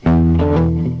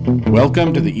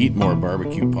Welcome to the Eat More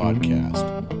Barbecue podcast.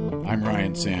 I'm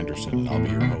Ryan Sanderson, and I'll be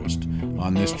your host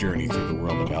on this journey through the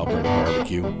world of Alberta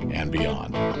barbecue and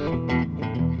beyond.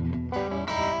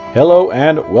 Hello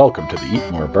and welcome to the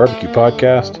Eat More Barbecue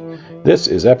podcast. This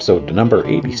is episode number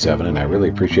 87, and I really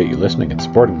appreciate you listening and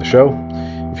supporting the show.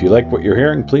 If you like what you're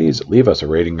hearing, please leave us a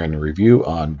rating and a review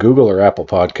on Google or Apple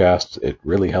Podcasts. It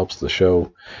really helps the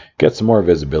show get some more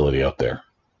visibility out there.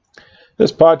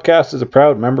 This podcast is a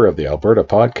proud member of the Alberta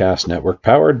Podcast Network,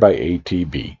 powered by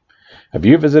ATB. Have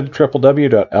you visited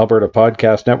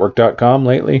www.albertapodcastnetwork.com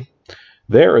lately?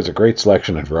 There is a great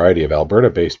selection and variety of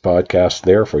Alberta-based podcasts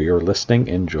there for your listening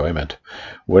enjoyment,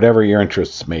 whatever your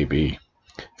interests may be.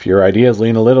 If your ideas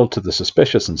lean a little to the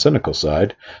suspicious and cynical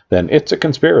side, then It's a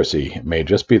Conspiracy may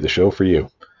just be the show for you.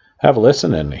 Have a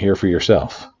listen and hear for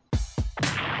yourself.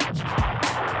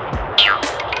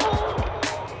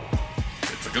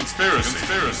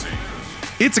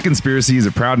 It's a Conspiracy is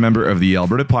a proud member of the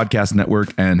Alberta Podcast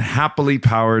Network and happily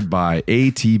powered by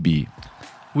ATB.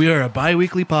 We are a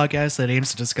bi-weekly podcast that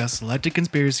aims to discuss selected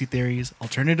conspiracy theories,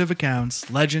 alternative accounts,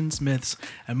 legends, myths,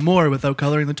 and more without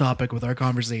coloring the topic with our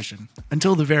conversation,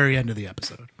 until the very end of the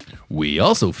episode. We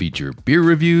also feature beer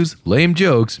reviews, lame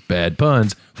jokes, bad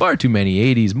puns, far too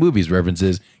many 80s movies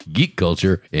references, geek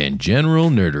culture, and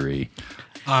general nerdery.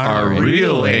 Our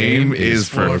real aim is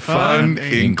for fun,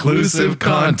 inclusive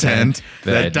content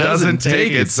that doesn't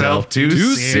take itself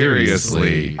too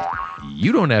seriously.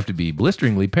 You don't have to be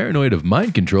blisteringly paranoid of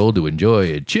mind control to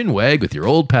enjoy a chin wag with your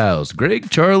old pals,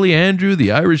 Greg, Charlie, Andrew,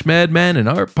 the Irish Madman, and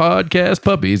our podcast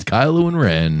puppies, Kylo and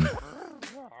Ren.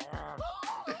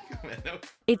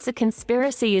 It's a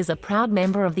Conspiracy is a proud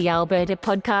member of the Alberta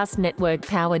Podcast Network,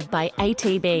 powered by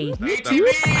ATB.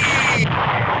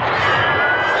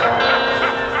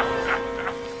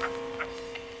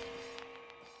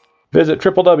 Visit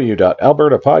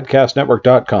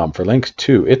www.albertapodcastnetwork.com for links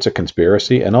to It's a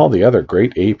Conspiracy and all the other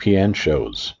great APN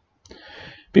shows.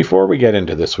 Before we get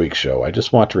into this week's show, I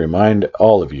just want to remind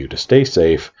all of you to stay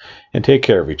safe and take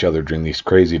care of each other during these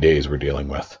crazy days we're dealing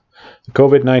with. The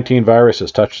COVID-19 virus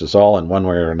has touched us all in one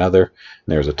way or another, and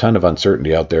there's a ton of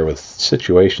uncertainty out there with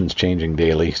situations changing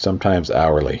daily, sometimes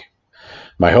hourly.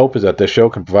 My hope is that this show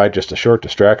can provide just a short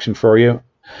distraction for you,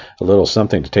 a little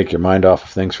something to take your mind off of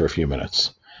things for a few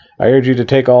minutes. I urge you to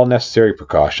take all necessary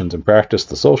precautions and practice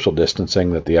the social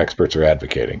distancing that the experts are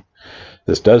advocating.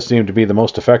 This does seem to be the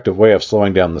most effective way of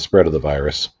slowing down the spread of the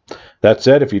virus. That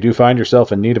said, if you do find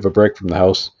yourself in need of a break from the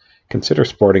house, consider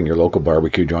supporting your local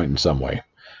barbecue joint in some way.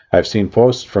 I've seen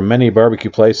posts from many barbecue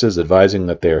places advising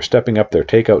that they are stepping up their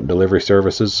takeout and delivery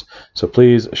services, so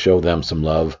please show them some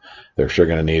love. They're sure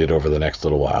going to need it over the next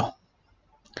little while.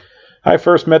 I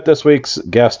first met this week's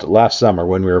guest last summer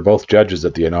when we were both judges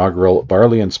at the inaugural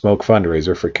Barley and Smoke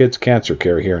fundraiser for kids' cancer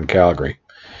care here in Calgary.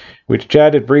 We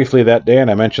chatted briefly that day, and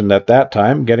I mentioned at that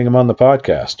time getting him on the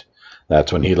podcast.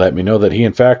 That's when he let me know that he,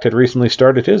 in fact, had recently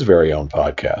started his very own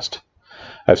podcast.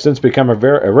 I've since become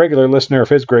a regular listener of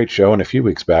his great show, and a few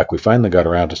weeks back we finally got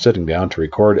around to sitting down to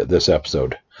record this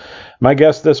episode. My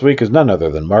guest this week is none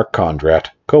other than Mark Condrat,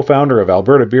 co-founder of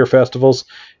Alberta Beer Festivals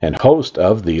and host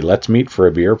of the Let's Meet for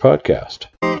a Beer podcast.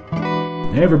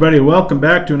 Hey everybody, welcome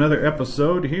back to another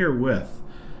episode here with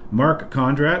Mark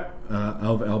Condrat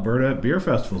of Alberta Beer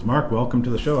Festivals. Mark, welcome to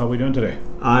the show. How are we doing today?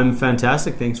 I'm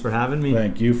fantastic. Thanks for having me.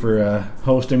 Thank you for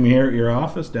hosting me here at your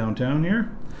office downtown here.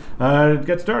 To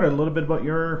get started, a little bit about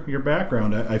your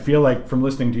background. I feel like from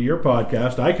listening to your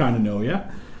podcast, I kind of know you.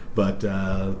 But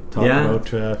talk about,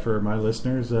 for my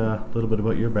listeners, a little bit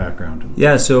about your background.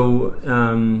 Yeah, so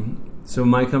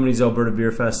my company's Alberta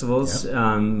Beer Festivals.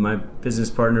 Yep. My business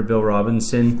partner, Bill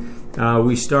Robinson,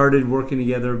 we started working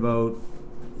together about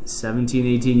 17,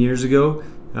 18 years ago,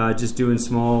 just doing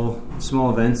small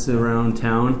events around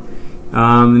town.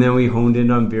 And then we honed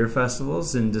in on beer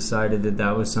festivals and decided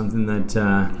that was something that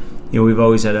we've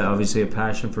always had obviously a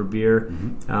passion for beer,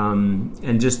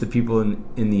 and just the people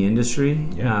in the industry.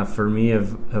 For me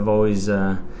have always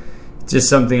just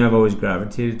something I've always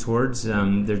gravitated towards.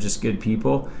 They're just good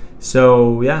people.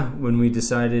 So when we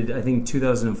decided, I think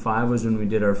 2005 was when we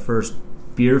did our first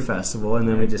beer festival, and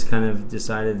then we just kind of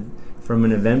decided, from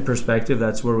an event perspective,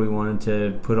 that's where we wanted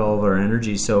to put all of our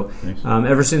energy. So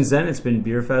ever since then, it's been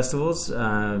beer festivals.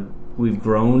 We've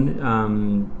grown,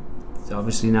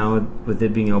 obviously now with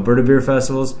it being Alberta Beer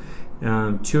Festivals, 2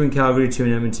 in Calgary, 2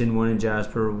 in Edmonton, 1 in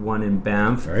Jasper, 1 in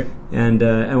Banff. Right. And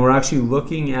we're actually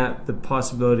looking at the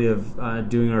possibility of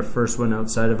doing our first one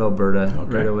outside of Alberta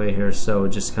right away here. So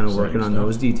just kind of working on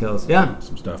those details. Yeah.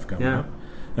 Some stuff coming up.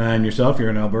 And yourself, you're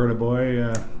an Alberta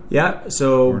boy?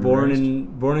 So born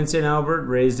in St. Albert,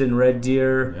 raised in Red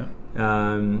Deer.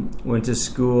 Went to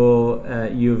school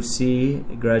at U of C,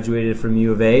 graduated from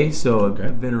U of A, so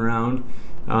I've been around.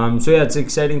 So yeah, it's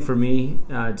exciting for me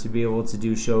to be able to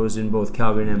do shows in both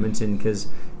Calgary and Edmonton because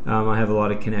I have a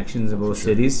lot of connections in both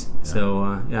cities. Yeah.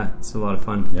 So yeah, it's a lot of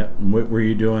fun. Yeah. And what were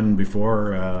you doing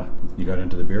before you got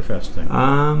into the beer fest thing?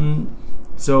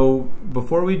 So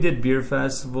before we did beer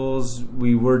festivals,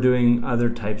 we were doing other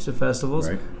types of festivals.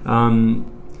 Right.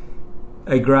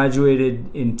 I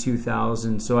graduated in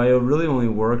 2000, so I really only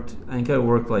worked, I think I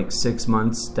worked like 6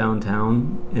 months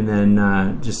downtown, and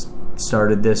then just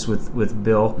started this with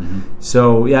Bill. Mm-hmm.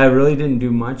 So yeah, I really didn't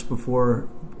do much before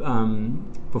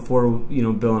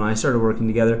Bill and I started working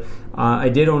together. I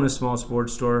did own a small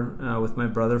sports store with my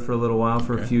brother for a little while,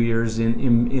 for a few years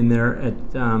in there,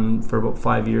 for about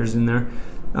 5 years in there.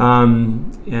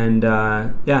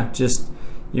 Just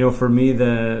for me,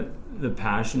 the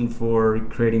passion for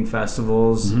creating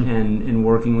festivals and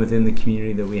working within the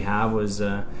community that we have was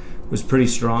pretty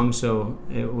strong. So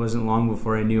it wasn't long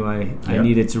before I knew I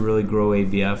needed to really grow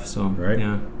ABF. So right.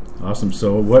 Yeah. Awesome.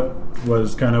 So what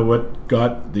was kind of what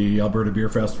got the Alberta Beer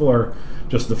Festival, or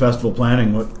just the festival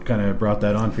planning? What kind of brought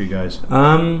that on for you guys?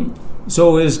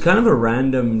 So it was kind of a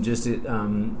random,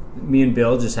 me and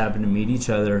Bill just happened to meet each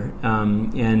other.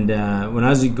 When I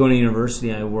was going to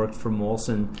university, I worked for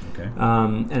Molson. Okay.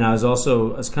 And I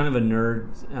was kind of a nerd.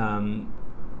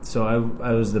 So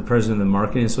I was the president of the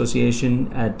marketing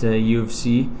association at U of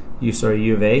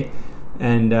A.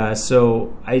 And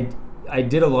so I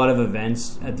did a lot of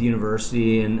events at the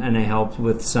university, and I helped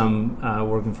with some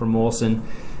working for Molson.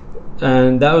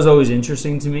 And that was always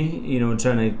interesting to me,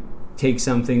 trying to take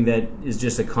something that is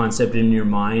just a concept in your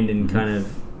mind and kind of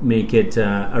make it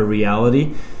a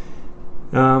reality.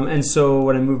 And so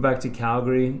when I moved back to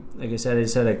Calgary, like I said, I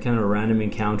just had a kind of a random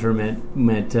encounter,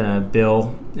 met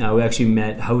Bill. We actually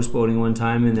met houseboating one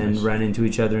time and then ran into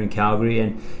each other in Calgary.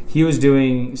 And he was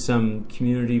doing some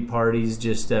community parties,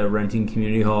 just renting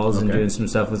community halls and doing some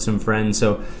stuff with some friends.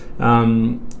 So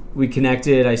we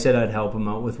connected. I said I'd help him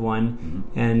out with one.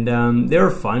 And they were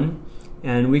fun.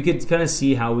 And we could kind of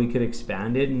see how we could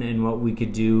expand it and what we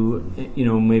could do,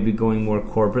 maybe going more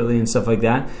corporately and stuff like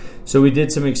that. So we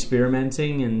did some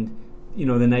experimenting, and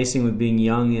the nice thing with being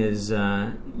young is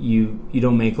you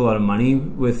don't make a lot of money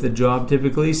with the job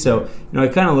typically. So I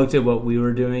kind of looked at what we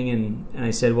were doing, and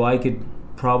I said, well, I could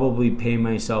probably pay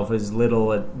myself as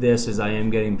little at this as I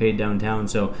am getting paid downtown.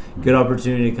 So good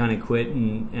opportunity to kind of quit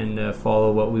and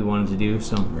follow what we wanted to do.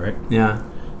 So right, yeah.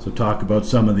 So talk about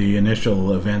some of the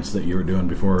initial events that you were doing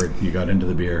before you got into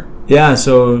the beer. Yeah,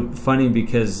 so funny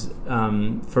because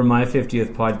for my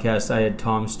 50th podcast, I had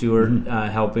Tom Stewart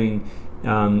helping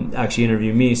actually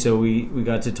interview me. So we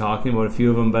got to talking about a few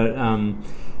of them. But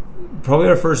probably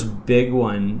our first big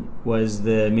one was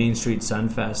the Main Street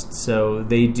Sunfest. So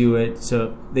they do it.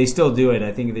 So they still do it.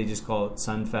 I think they just call it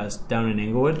Sunfest down in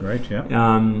Inglewood. Right, yeah.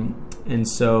 And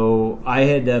so I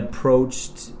had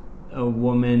approached a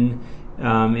woman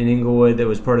in Inglewood that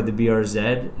was part of the BRZ.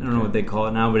 I don't know what they call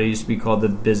it now, but it used to be called the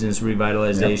Business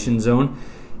Revitalization Zone.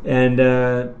 And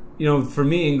for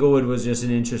me, Inglewood was just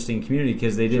an interesting community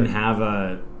because they didn't have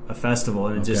a festival,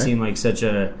 and it just seemed like such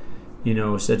a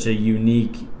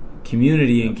unique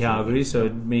community in Calgary. So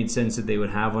it made sense that they would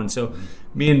have one. So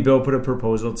me and Bill put a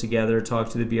proposal together,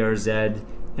 talked to the BRZ,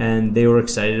 and they were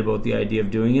excited about the idea of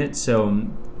doing it. So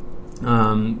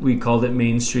we called it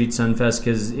Main Street Sunfest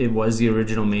because it was the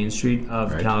original Main Street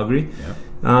of Calgary.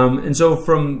 Yeah. And so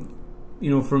from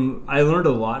I learned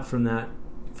a lot from that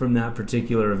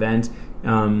particular event.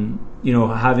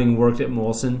 Having worked at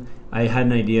Molson, I had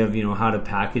an idea of how to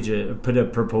package it, put a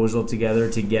proposal together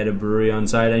to get a brewery on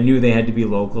site. I knew they had to be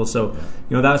local, so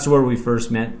that's where we first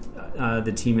met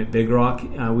the team at Big Rock.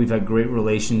 We've had great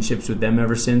relationships with them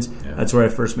ever since. Yeah. That's where I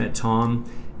first met Tom.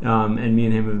 And me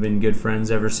and him have been good friends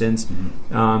ever since.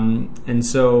 And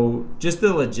so just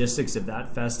the logistics of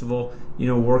that festival,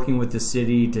 working with the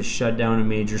city to shut down a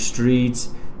major street,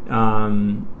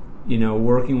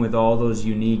 working with all those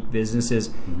unique businesses.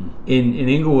 In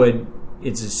Inglewood,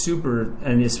 it's a super,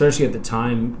 and especially at the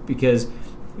time, because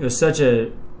it was such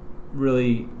a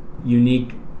really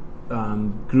unique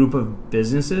group of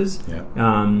businesses. Yeah.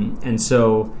 And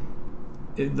so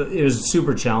it was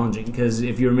super challenging because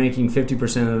if you're making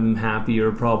 50% of them happy,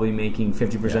 you're probably making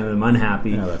 50% of them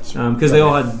unhappy. Because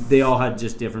they all had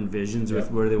just different visions with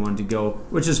where they wanted to go,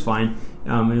 which is fine.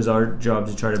 It was our job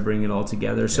to try to bring it all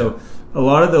together. So a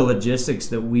lot of the logistics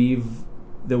that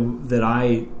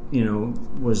I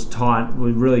was taught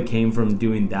really came from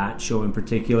doing that show in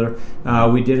particular.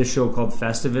 We did a show called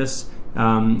Festivus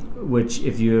which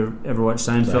if you ever watch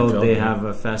Seinfeld, they have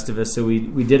a Festivus. So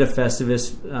we did a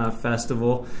Festivus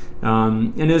festival,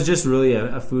 and it was just really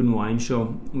a food and wine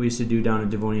show we used to do down at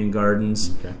Devonian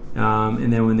Gardens. Okay.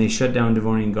 And then when they shut down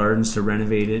Devonian Gardens to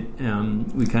renovate it,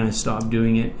 we kind of stopped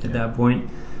doing it at that point.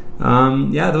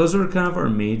 Those were kind of our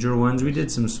major ones. We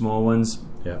did some small ones.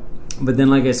 Yeah. But then,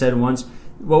 like I said,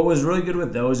 what was really good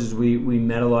with those is we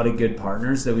met a lot of good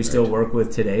partners that we still work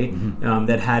with today,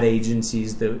 that had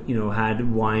agencies that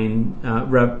had wine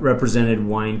represented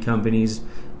wine companies,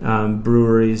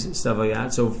 breweries, stuff like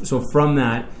that. So from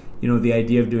that, the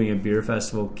idea of doing a beer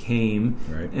festival came,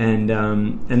 right. And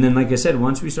then, like I said,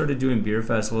 once we started doing beer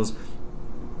festivals,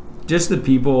 just the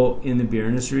people in the beer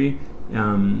industry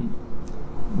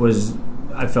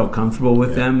I felt comfortable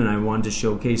with them, and I wanted to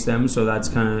showcase them. So that's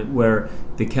kind of where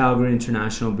the Calgary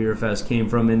International Beer Fest came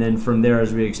from. And then from there,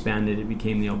 as we expanded, it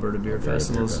became the Alberta Beer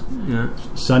Festivals. Yeah.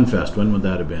 Sunfest, when would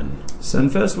that have been?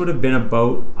 Sunfest would have been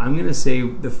about, I'm going to say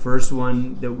the first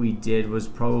one that we did was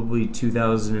probably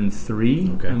 2003,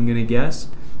 okay. I'm going to guess.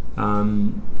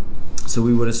 So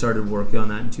we would have started working on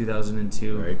that in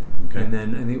 2002. Right. Okay. And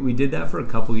then I think we did that for a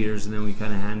couple years, and then we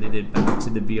kind of handed it back to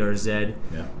the BRZ.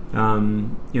 Yeah.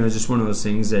 It's just one of those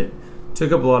things that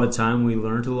took up a lot of time. We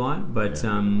learned a lot, but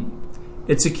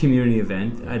it's a community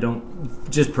event. I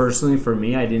don't, just personally for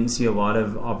me, I didn't see a lot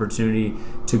of opportunity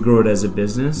to grow it as a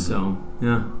business. So,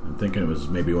 yeah. I'm thinking it was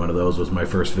maybe one of those was my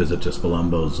first visit to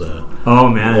Spalumbo's. Oh,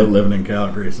 man. Living in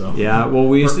Calgary. So yeah, well,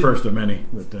 we used first of many.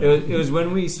 But, it was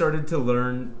when we started to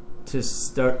learn to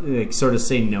start, sort of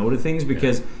say no to things,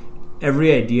 because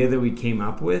every idea that we came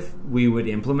up with, we would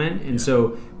implement. And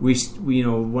so we,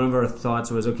 one of our thoughts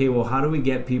was, okay, well, how do we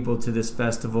get people to this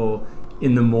festival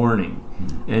in the morning?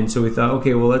 And so we thought,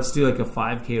 okay, well, let's do like a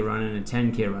 5K run and a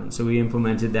 10K run. So we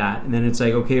implemented that. And then it's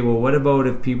like, okay, well, what about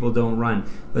if people don't run?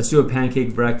 Let's do a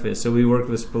pancake breakfast. So we worked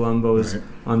with Spalumbo's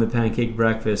on the pancake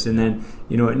breakfast. And then,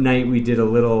 at night we did a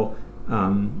little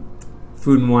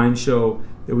food and wine show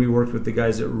that we worked with the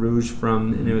guys at Rouge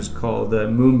from, and it was called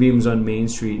Moonbeams on Main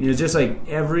Street. And it was just like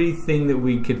everything that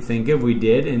we could think of, we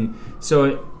did. And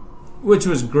so, which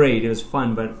was great. It was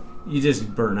fun, but you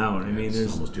just burn out. I mean,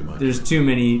 there's almost too much. There's too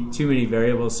many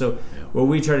variables. So what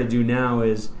we try to do now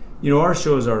is, our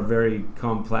shows are very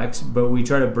complex, but we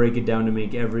try to break it down to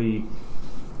make every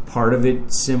part of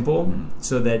it simple,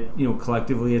 so that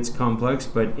collectively it's complex,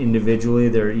 but individually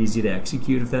they're easy to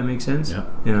execute, if that makes sense.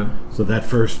 Yeah. So that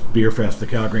first beer fest, the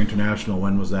Calgary International,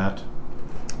 when was that?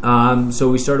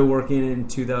 So we started working in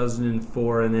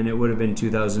 2004, and then it would have been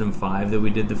 2005 that we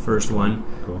did the first one.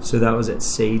 Cool. So that was at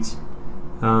Sate,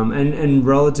 and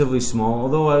relatively small.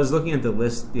 Although I was looking at the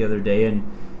list the other day, and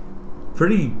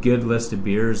pretty good list of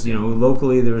beers.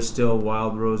 Locally there was still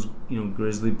Wild Rose,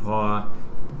 Grizzly Paw,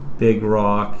 Big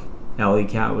Rock, Alley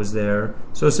Cat was there.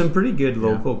 So some pretty good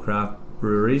local craft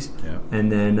breweries. Yeah.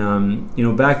 And then,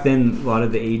 back then, a lot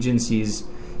of the agencies,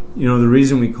 the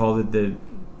reason we called it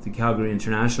the Calgary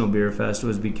International Beer Fest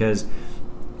was because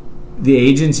the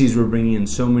agencies were bringing in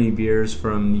so many beers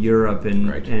from Europe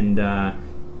and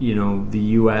the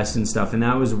U.S. and stuff, and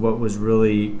that was what was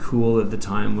really cool at the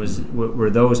time.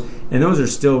 Were those, and those are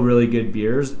still really good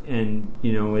beers, and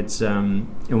it's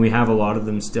and we have a lot of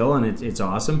them still, and it's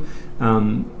awesome.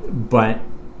 But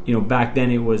back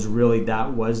then it was really,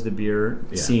 that was the beer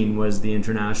scene, was the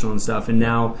international and stuff, and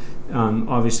now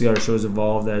obviously our show's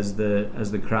evolved as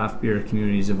the craft beer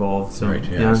community's evolved. So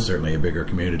it's certainly a bigger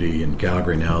community in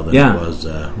Calgary now than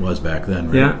it was back then.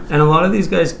 Right? Yeah, and a lot of these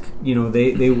guys,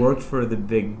 they worked for the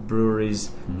big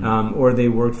breweries, or they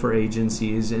worked for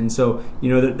agencies, and so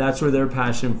that's where their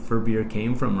passion for beer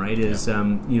came from, right? Is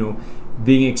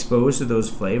being exposed to those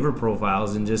flavor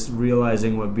profiles and just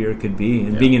realizing what beer could be,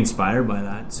 and being inspired by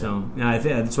that. So I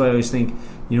think that's why I always think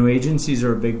agencies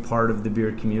are a big part of the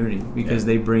beer community, because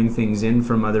they bring things in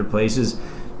from other places,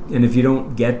 and if you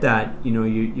don't get that,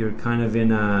 you're kind of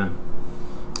in a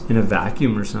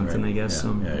vacuum or something, I guess.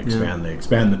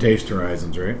 Expand the taste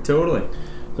horizons, right? Totally.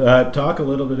 Talk a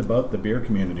little bit about the beer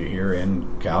community here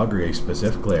in Calgary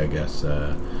specifically, I guess.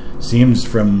 Seems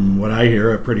from what I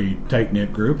hear a pretty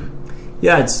tight-knit group.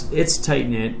 Yeah, it's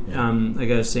tight-knit. Like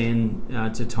I was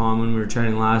saying to Tom when we were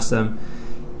chatting last time,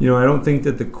 I don't think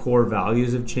that the core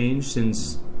values have changed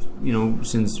since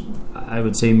I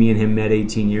would say me and him met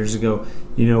 18 years ago.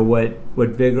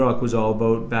 What Big Rock was all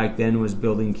about back then was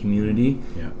building community.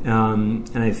 And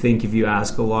I think if you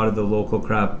ask a lot of the local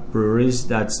craft breweries,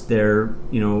 that's their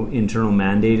internal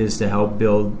mandate, is to help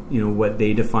build what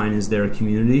they define as their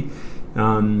community.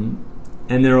 And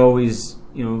they're always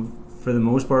for the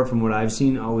most part, from what I've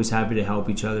seen, always happy to help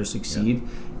each other succeed.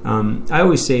 I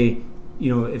always say,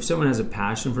 if someone has a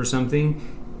passion for something,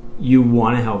 you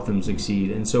want to help them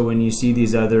succeed. And so when you see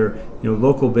these other,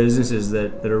 local businesses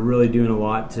that are really doing a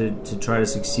lot to try to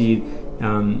succeed,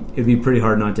 it'd be pretty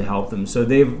hard not to help them. So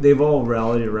they've all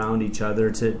rallied around each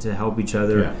other to help each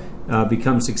other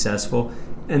become successful.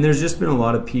 And there's just been a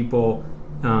lot of people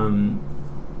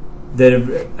that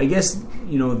have, I guess,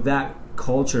 that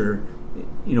culture,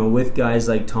 with guys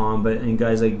like Tom, and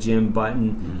guys like Jim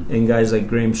Button, and guys like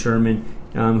Graham Sherman,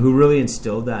 who really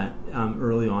instilled that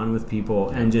early on with people,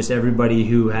 and just everybody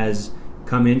who has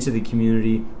come into the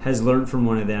community has learned from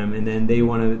one of them, and then they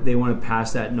want to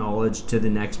pass that knowledge to the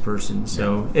next person.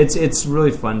 So it's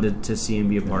really fun to see and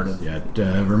be a part of. Yeah,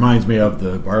 it reminds me of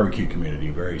the barbecue community.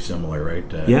 Very similar,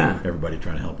 right? Everybody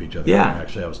trying to help each other. Yeah.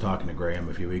 Actually, I was talking to Graham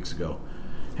a few weeks ago.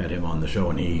 Had him on the show,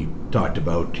 and he told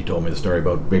me the story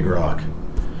about Big Rock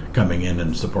coming in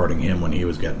and supporting him when he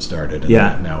was getting started.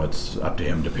 And now it's up to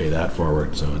him to pay that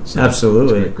forward. So it's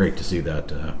absolutely it's great to see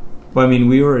that. Well, I mean,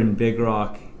 we were in Big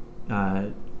Rock.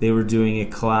 They were doing a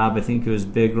collab. I think it was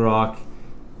Big Rock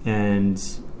and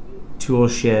Tool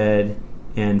Shed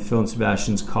and Phil and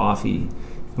Sebastian's Coffee,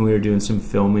 and we were doing some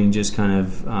filming, just kind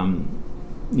of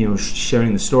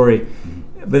sharing the story.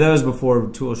 But that was before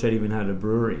Tool Shed even had a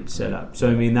brewery set up. So,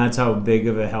 I mean, that's how big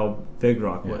of a help Big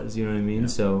Rock was, you know what I mean? Yeah.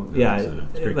 So,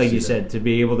 like you said, to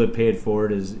be able to pay it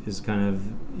forward is kind of,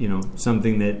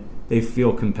 something that they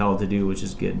feel compelled to do, which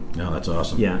is good. No, that's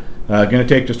awesome. Yeah. Going to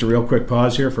take just a real quick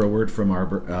pause here for a word from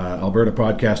our Alberta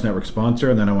Podcast Network sponsor,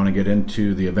 and then I want to get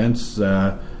into the events,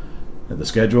 the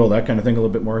schedule, that kind of thing a little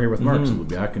bit more here with Mark. So we'll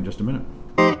be back in just a minute.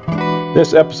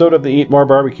 This episode of the Eat More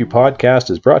Barbecue podcast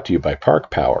is brought to you by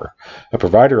Park Power, a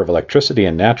provider of electricity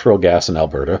and natural gas in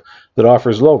Alberta that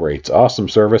offers low rates, awesome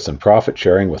service, and profit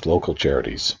sharing with local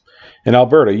charities. In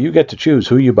Alberta, you get to choose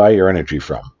who you buy your energy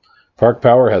from. Park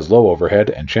Power has low overhead,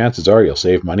 and chances are you'll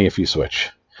save money if you switch.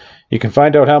 You can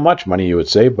find out how much money you would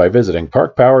save by visiting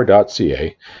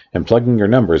parkpower.ca and plugging your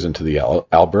numbers into the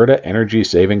Alberta Energy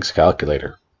Savings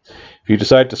Calculator. If you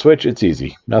decide to switch, it's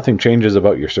easy. Nothing changes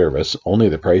about your service, only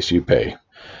the price you pay.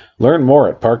 Learn more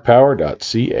at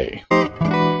parkpower.ca.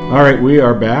 All right, we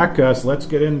are back. So let's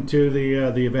get into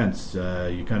the events.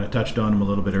 You kind of touched on them a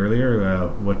little bit earlier.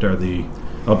 What are the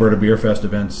Alberta Beer Fest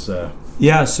events?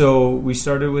 So we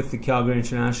started with the Calgary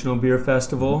International Beer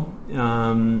Festival.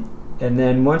 And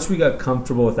then once we got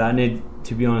comfortable with that, and it,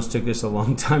 to be honest, took us a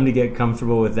long time to get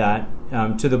comfortable with that,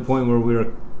 to the point where we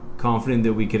were confident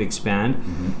that we could expand.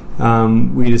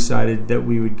 We decided that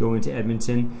we would go into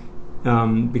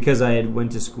Edmonton because I had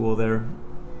went to school there,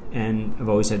 and I've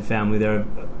always had family there.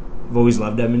 I've always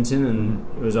loved Edmonton, and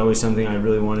it was always something I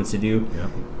really wanted to do.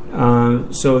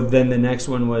 So then the next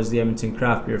one was the Edmonton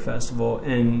Craft Beer Festival,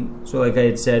 and so like I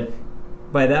had said,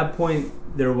 by that point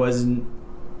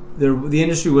the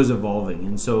industry was evolving,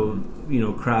 and so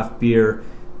craft beer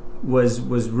was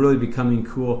really becoming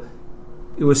cool.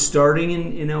 It was starting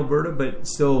in Alberta, but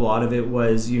still a lot of it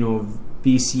was,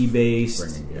 BC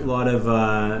based. A lot of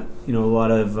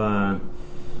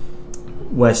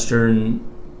Western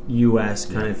U.S.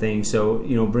 kind of thing. So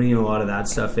bringing a lot of that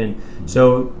stuff in.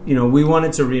 So we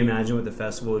wanted to reimagine what the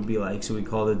festival would be like. So we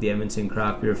called it the Edmonton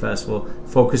Craft Beer Festival.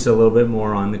 Focused a little bit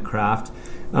more on the craft.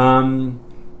 From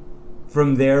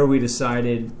there, we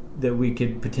decided that we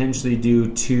could potentially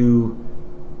do two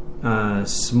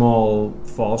small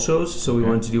fall shows. So we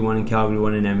wanted to do one in Calgary,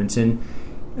 one in Edmonton.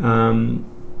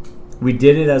 We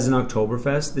did it as an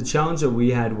Oktoberfest. The challenge that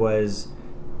we had was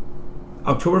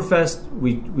Oktoberfest,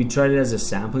 we tried it as a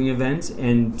sampling event,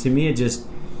 and to me it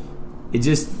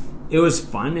was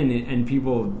fun, and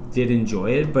people did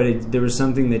enjoy it, but there was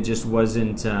something that just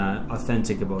wasn't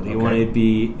authentic about it.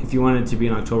 If you wanted it to be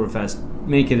an Oktoberfest,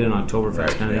 make it an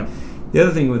Oktoberfest kind of thing. The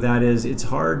other thing with that is it's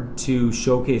hard to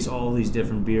showcase all these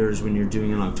different beers when you're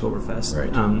doing an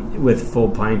Oktoberfest with full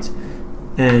pints.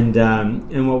 And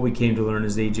what we came to learn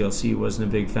is the AGLC wasn't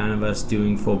a big fan of us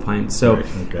doing full pints. So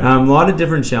a lot of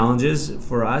different challenges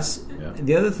for us. Yeah.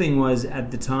 The other thing was, at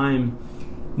the time,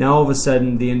 now all of a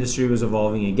sudden the industry was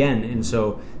evolving again. And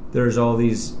so there's all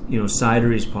these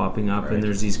cideries popping up, and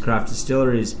there's these craft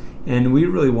distilleries. And we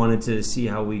really wanted to see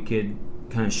how we could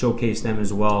kind of showcase them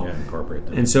as well. Yeah, incorporate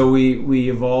them. And so we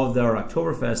evolved our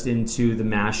Oktoberfest into the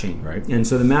mashing. Right. And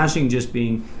so the mashing just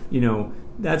being,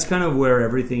 that's kind of where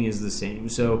everything is the same.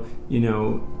 So,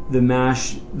 the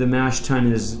mash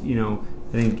tun is, I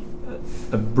think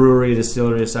a brewery, a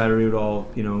distillery, a cidery would all,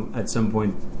 at some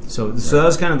point. So that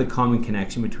was kind of the common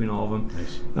connection between all of them.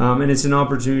 Nice. And it's an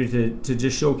opportunity to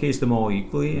just showcase them all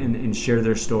equally and share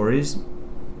their stories.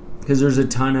 Because there's a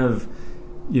ton of,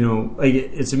 like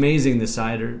it's amazing the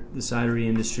cidery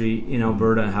industry in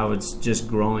Alberta, how it's just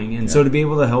growing, and so to be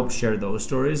able to help share those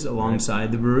stories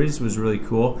alongside the breweries was really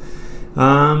cool.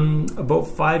 About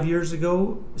 6 years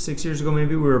ago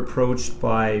maybe, we were approached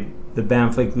by the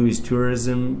Banff Lake Louise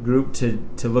tourism group to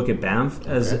look at Banff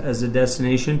as a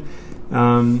destination.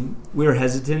 We were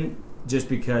hesitant just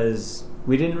because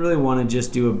we didn't really want to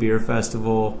just do a beer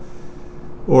festival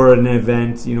or an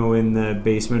event, in the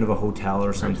basement of a hotel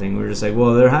or something. We were just like,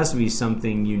 well, there has to be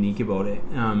something unique about it.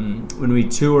 When we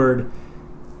toured,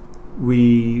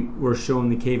 we were shown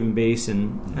the Cave and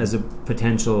Basin as a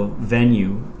potential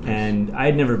venue, and I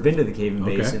had never been to the Cave and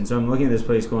Basin, so I'm looking at this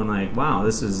place going like, wow,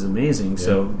 this is amazing.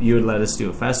 So you would let us do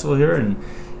a festival here, and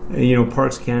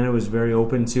Parks Canada was very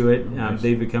open to it.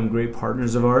 They've become great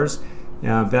partners of ours.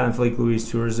 Banff Lake Louise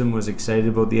Tourism was excited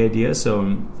about the idea,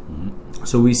 so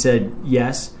we said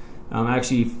yes. I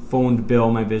actually phoned Bill,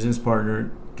 my business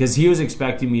partner, because he was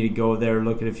expecting me to go there,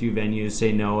 look at a few venues,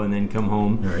 say no, and then come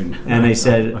home. Right. And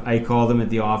I called him at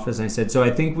the office, and I said, so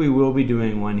I think we will be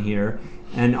doing one here,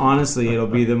 and honestly, it'll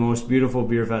be the most beautiful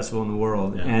beer festival in the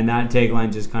world. Yeah. And that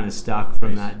tagline just kind of stuck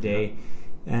from that day.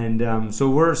 And so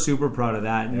we're super proud of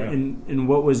that. And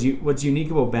what's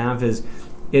unique about Banff is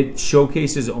it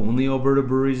showcases only Alberta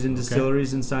breweries and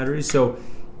distilleries and cideries. So,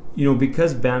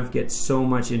 because Banff gets so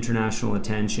much international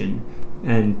attention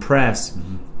and press,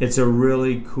 it's a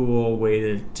really cool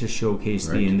way to showcase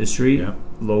the industry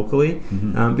locally.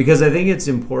 Because I think it's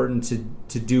important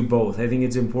to do both. I think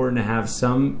it's important to have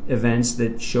some events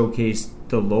that showcase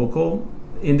the local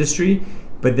industry,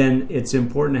 but then it's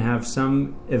important to have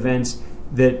some events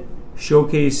that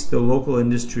showcase the local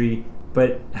industry,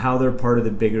 but how they're part of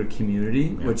the bigger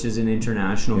community, which is an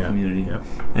international community.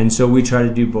 And so we try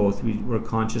to do both. We're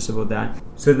conscious about that.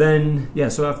 So then,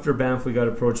 so after Banff, we got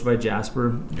approached by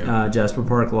Jasper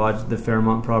Park Lodge, the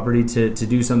Fairmont property, to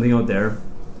do something out there.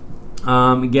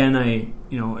 Again, I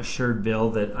assured Bill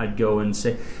that I'd go and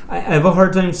say, I have a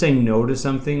hard time saying no to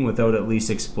something without at least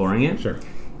exploring it. Sure.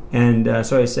 And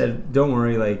so I said, don't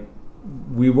worry, like,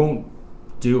 we won't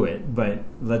do it, but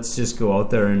let's just go out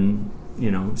there and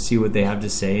see what they have to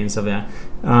say and stuff like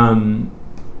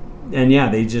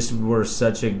that. They just were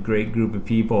such a great group of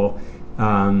people.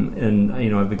 And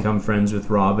I've become friends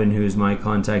with Robin, who is my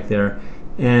contact there.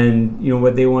 And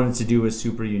what they wanted to do was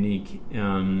super unique.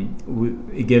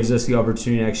 It gives us the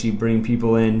opportunity to actually bring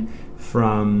people in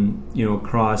from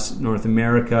across North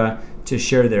America to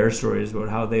share their stories about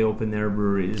how they open their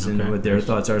breweries and what their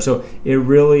thoughts are. So it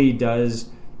really does.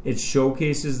 It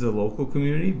showcases the local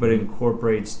community, but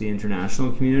incorporates the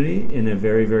international community in a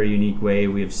very, very unique way.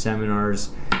 We have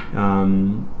seminars,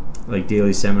 like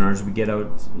daily seminars. We get out,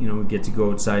 we get to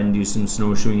go outside and do some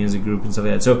snowshoeing as a group and stuff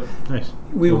like that. So nice.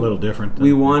 A little different.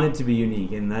 We want it to be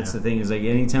unique, and that's the thing. Is like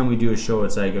anytime we do a show,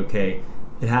 it's like, okay,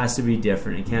 it has to be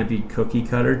different. It can't be cookie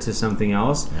cutter to something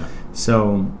else. Yeah.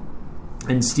 So.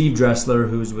 And Steve Dressler,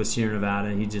 who's with Sierra Nevada,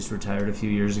 he just retired a few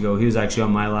years ago. He was actually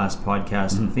on my last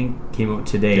podcast, I think came out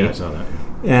today. Yeah, I saw that.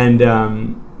 And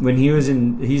when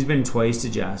he's been twice to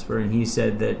Jasper, and he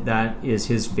said that is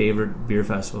his favorite beer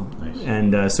festival. Nice.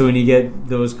 And so when you get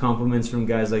those compliments from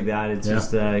guys like that, it's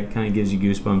just it kind of gives you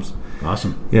goosebumps.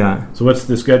 Awesome. Yeah. So what's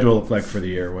the schedule look like for the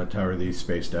year? How are these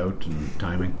spaced out and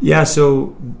timing? Yeah.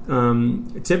 So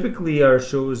typically our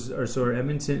shows are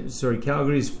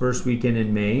Calgary's first weekend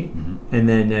in May, and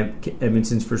then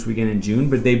Edmonton's first weekend in June.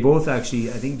 But they both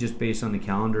actually, I think, just based on the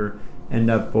calendar,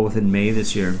 end up both in May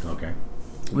this year. Okay.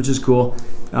 Which is cool.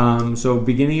 So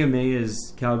beginning of May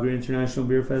is Calgary International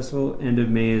Beer Festival. End of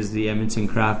May is the Edmonton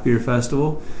Craft Beer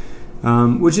Festival,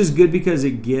 which is good because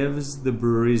it gives the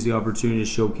breweries the opportunity to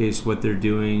showcase what they're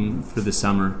doing for the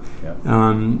summer. Yep.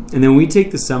 And then we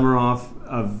take the summer off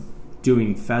of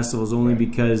doing festivals only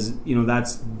because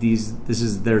this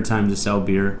is their time to sell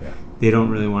beer. Yeah. They don't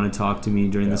really want to talk to me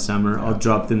during the summer. I'll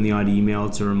drop them the odd email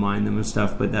to remind them of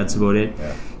stuff, but that's about it.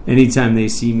 Yeah. Anytime they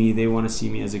see me, they want to see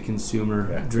me as a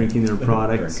consumer drinking their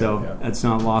product, so that's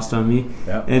not lost on me.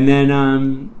 Yeah. And then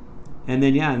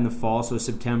in the fall, so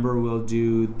September, we'll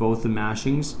do both the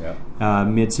mashings. Yeah.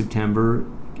 Mid-September,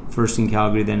 first in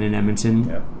Calgary, then in Edmonton.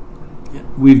 Yeah.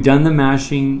 We've done the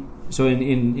mashing. So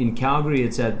in Calgary,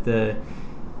 it's at the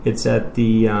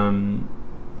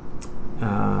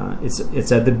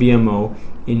BMO.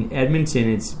 In Edmonton,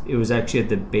 it was actually at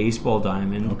the Baseball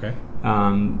Diamond. Okay.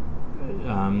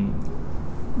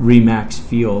 Remax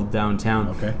Field downtown.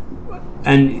 Okay.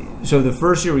 And so the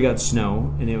first year we got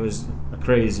snow, and it was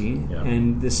crazy. Yeah.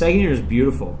 And the second year was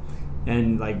beautiful,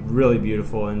 and like really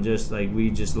beautiful, and just like we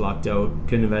just lucked out.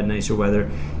 Couldn't have had nicer weather.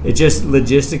 It just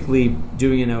logistically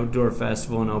doing an outdoor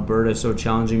festival in Alberta is so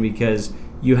challenging because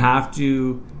you have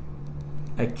to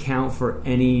account for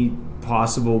any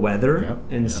possible weather. Yep.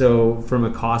 And so from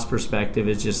a cost perspective,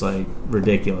 it's just like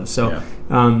ridiculous. So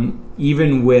Yeah.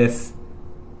 even with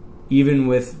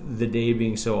the day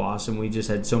being so awesome, we just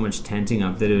had so much tenting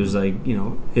up that it was like,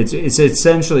 it's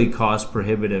essentially cost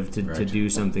prohibitive to do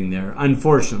something there,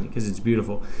 unfortunately, because it's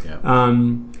beautiful. Yeah.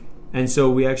 And so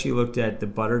we actually looked at the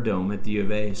Butter Dome at the U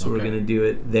of A, so we're Okay. going to do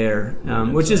it there,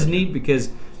 which is neat because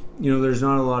there's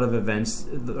not a lot of events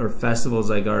or festivals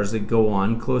like ours that go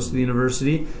on close to the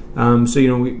university. So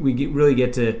we really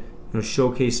get to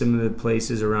showcase some of the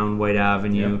places around White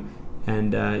Avenue. Yeah.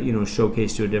 And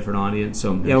showcase to a different audience.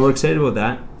 So yeah, we're excited about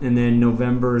that. And then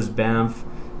November is Banff,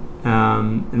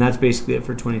 and that's basically it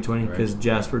for 2020 because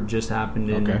Jasper just happened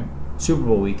in Super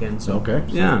Bowl weekend. So Okay.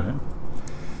 So,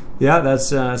 yeah, that's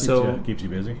keeps you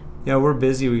busy. Yeah, we're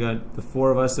busy. We got the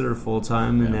 4 of us that are full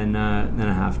time, and then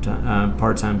a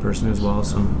part time person as well.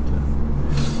 So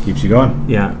Keeps you going.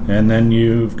 yeah, And then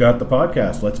you've got the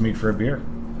podcast, Let's Meet for a Beer.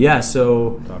 yeah.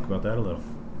 So Talk about that a little.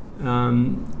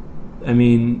 I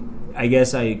mean, I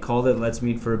guess I called it "Let's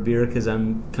Meet for a Beer" because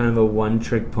I'm kind of a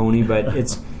one-trick pony, but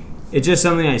it's just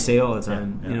something I say all the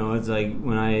time. Yeah. It's like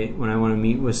when I want to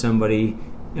meet with somebody,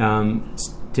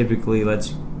 it's typically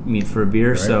 "Let's meet for a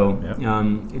beer." Right. So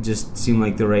Yeah. it just seemed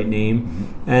like the right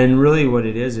name, and really what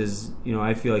it is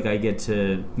I feel like I get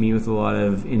to meet with a lot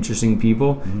of interesting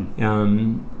people.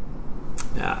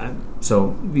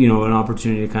 So an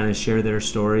opportunity to kind of share their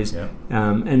stories,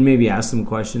 and maybe ask them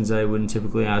questions that I wouldn't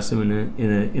typically ask them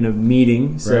in a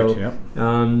meeting. So,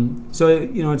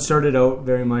 it started out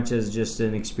very much as just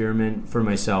an experiment for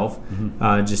myself,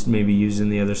 just maybe using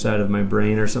the other side of my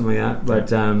brain or something like that.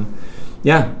 But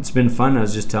it's been fun. I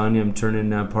was just telling you, I'm turning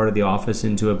part of the office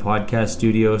into a podcast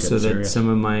studio so that some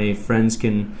of my friends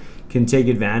can take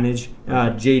advantage.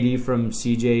 JD from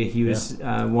CJ, he was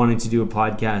wanting to do a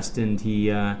podcast, and he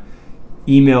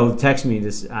texted me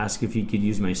to ask if he could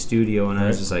use my studio, and I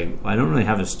was just like, I don't really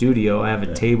have a studio. I have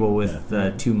a table with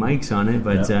 2 mics on it,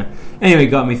 but anyway, it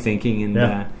got me thinking,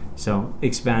 and so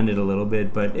expanded a little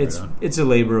bit, but it's a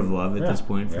labor of love at this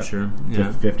point for sure.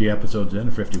 50 episodes in,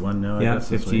 or 51 now, I guess.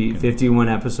 51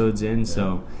 episodes in,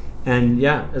 so, and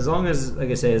as long as, like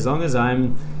I say, as long as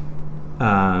I'm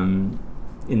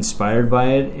inspired by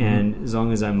it, and as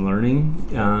long as I'm learning,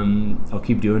 I'll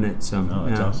keep doing it. So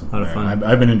that's awesome. A lot of fun.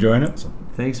 I've been enjoying it. So.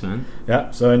 Thanks, man.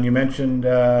 Yeah. So, and you mentioned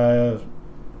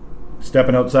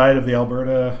stepping outside of the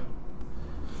Alberta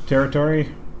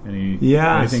territory.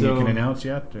 Anything you can announce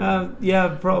yet?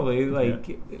 Probably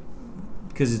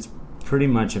because it's pretty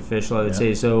much official, I would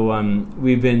say. So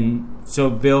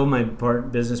Bill, my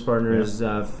business partner, is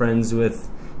friends with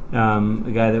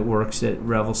a guy that works at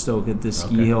Revelstoke at the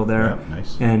ski hill there. Yeah,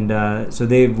 nice. And so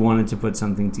they've wanted to put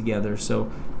something together.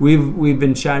 So we've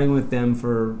been chatting with them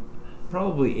for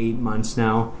probably 8 months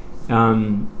now,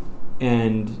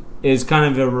 and it's kind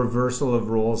of a reversal of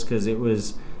roles because it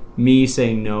was me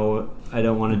saying no, I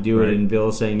don't want to do it, and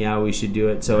Bill saying we should do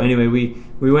it. So anyway,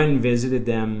 we went and visited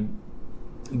them.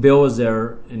 Bill was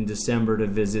there in December to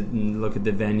visit and look at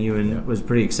the venue, and was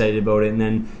pretty excited about it. And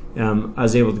then I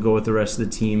was able to go with the rest of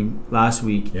the team last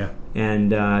week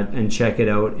and check it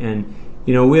out. And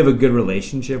we have a good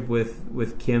relationship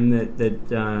with Kim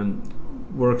that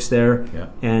works there,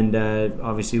 and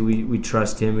obviously we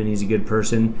trust him, and he's a good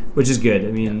person, which is good.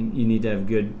 I mean, you need to have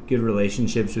good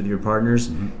relationships with your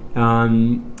partners.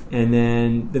 And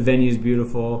then the venue is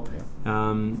beautiful.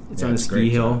 It's on a ski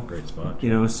hill, great spot.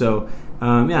 So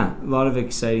a lot of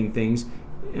exciting things.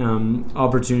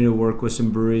 Opportunity to work with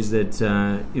some breweries that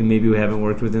maybe we haven't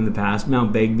worked with in the past.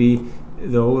 Mount Begbie,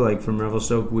 though, like from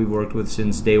Revelstoke, we've worked with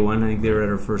since day one. I think they were at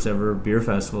our first ever beer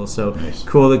festival. So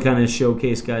cool to kind of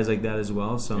showcase guys like that as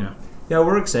well. So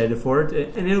we're excited for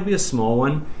it, and it'll be a small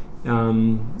one.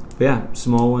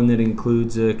 Small one that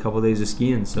includes a couple days of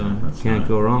skiing, so can't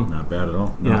go wrong. Not bad at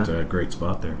all. It's a great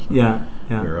spot there. So.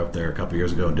 We were up there a couple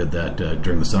years ago and did that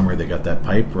during the summer. They got that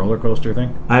pipe roller coaster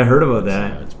thing. I heard about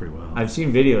that. It's pretty wild. I've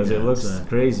seen videos. It looks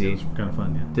crazy. It's kind of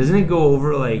fun. Yeah. Doesn't it go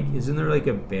over isn't there like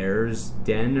a bear's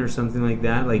den or something like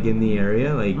that, like in the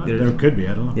area? There could be.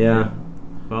 I don't know. Yeah.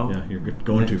 Well. You're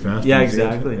going too fast. Yeah,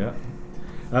 exactly.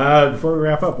 Before we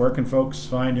wrap up, where can folks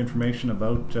find information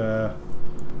about the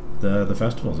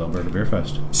festivals, Alberta Beer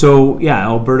Fest? So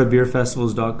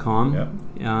albertabeerfestivals.com. Yep.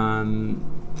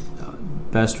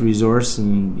 Best resource,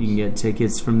 and you can get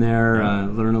tickets from there.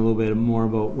 Learn a little bit more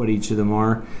about what each of them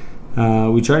are.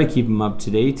 We try to keep them up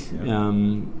to date.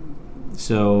 That's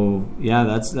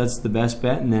the best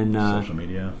bet. And then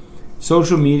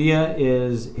social media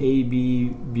is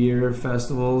AB Beer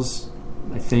Festivals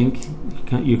I think.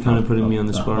 You're kind of putting me on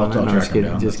the spot. I'll No, just track him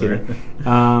kidding. down. Just That's kidding.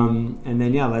 And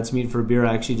then, let's meet for a beer.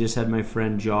 I actually just had my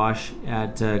friend Josh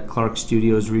at Clark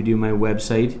Studios redo my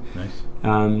website. Nice.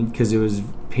 Because it was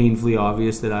painfully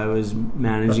obvious that I was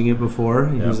managing it before.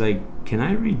 And he was like, can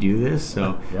I redo this?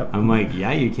 So I'm like,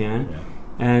 yeah, you can. Yeah.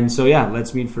 And so,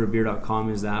 let's meet for a beer.com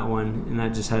is that one. And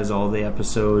that just has all the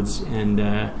episodes. And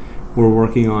we're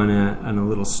working on a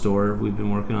little store. We've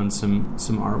been working on some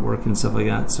artwork and stuff like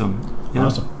that. So,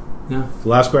 Awesome. Yeah. The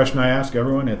last question I ask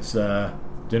everyone, it's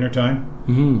dinner time.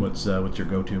 Mm-hmm. What's your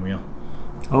go-to meal?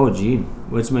 Oh, gee.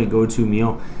 What's my go-to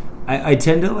meal? I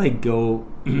tend to go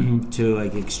to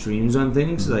extremes on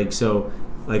things. I'll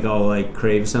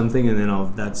crave something and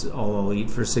then that's all I'll eat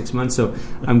for 6 months. So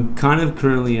I'm kind of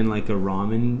currently in a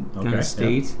ramen kind of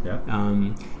state. Yeah.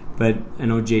 But I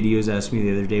know JD was asking me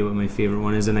the other day what my favorite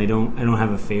one is, and I don't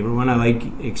have a favorite one. I like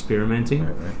experimenting.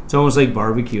 Right. It's almost like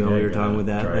barbecue. We were talking with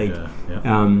that.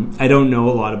 I don't know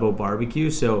a lot about barbecue,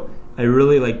 so I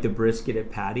really like the brisket at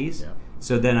Patty's. Yeah.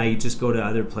 So then I just go to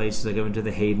other places. I went to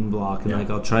the Hayden block, and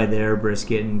I'll try their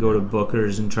brisket, and go to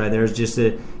Booker's and try theirs, just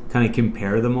to kind of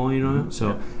compare them all, you know.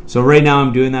 So right now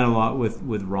I'm doing that a lot with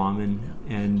ramen,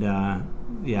 and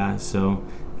so.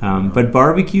 But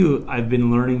barbecue, I've been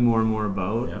learning more and more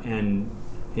about, and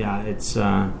it's.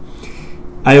 I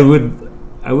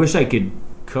wish I could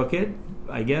cook it,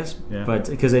 I guess, but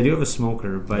because I do have a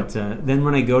smoker. But then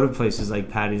when I go to places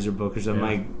like Patty's or Booker's, I'm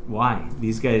like, why?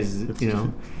 These guys,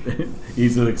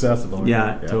 easily accessible.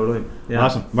 Yeah, totally. Yeah.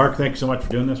 Awesome, Mark. Thanks so much for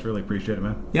doing this. Really appreciate it,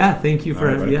 man. Yeah, thank you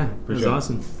for buddy. it was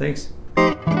awesome. Thanks.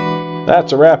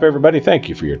 That's a wrap, everybody. Thank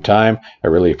you for your time. I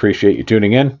really appreciate you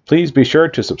tuning in. Please be sure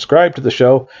to subscribe to the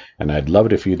show, and I'd love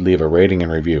it if you'd leave a rating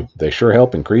and review. They sure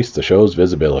help increase the show's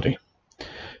visibility.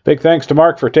 Big thanks to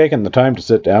Mark for taking the time to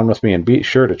sit down with me, and be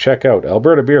sure to check out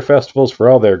Alberta Beer Festivals for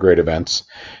all their great events,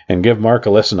 and give Mark a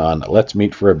listen on Let's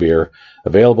Meet for a Beer,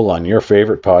 available on your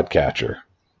favorite podcatcher.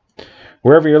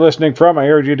 Wherever you're listening from, I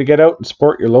urge you to get out and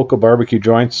support your local barbecue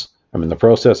joints. I'm in the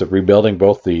process of rebuilding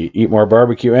both the Eat More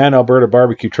Barbecue and Alberta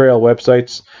Barbecue Trail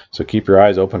websites, so keep your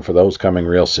eyes open for those coming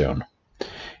real soon.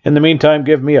 In the meantime,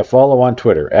 give me a follow on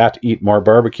Twitter at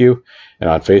EatMoreBarbecue, and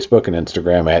on Facebook and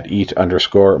Instagram at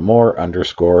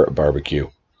eat_more_barbecue.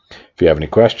 If you have any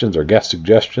questions or guest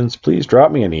suggestions, please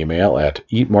drop me an email at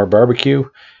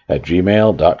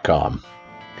eatmorebarbecue@gmail.com.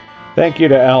 Thank you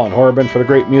to Alan Horban for the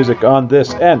great music on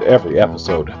this and every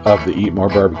episode of the Eat More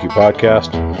Barbecue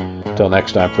podcast. Until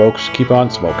next time, folks, keep on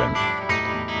smoking.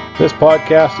 This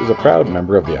podcast is a proud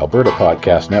member of the Alberta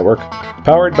Podcast Network,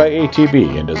 powered by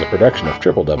ATB, and is a production of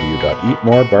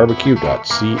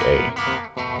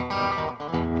www.eatmorebarbecue.ca.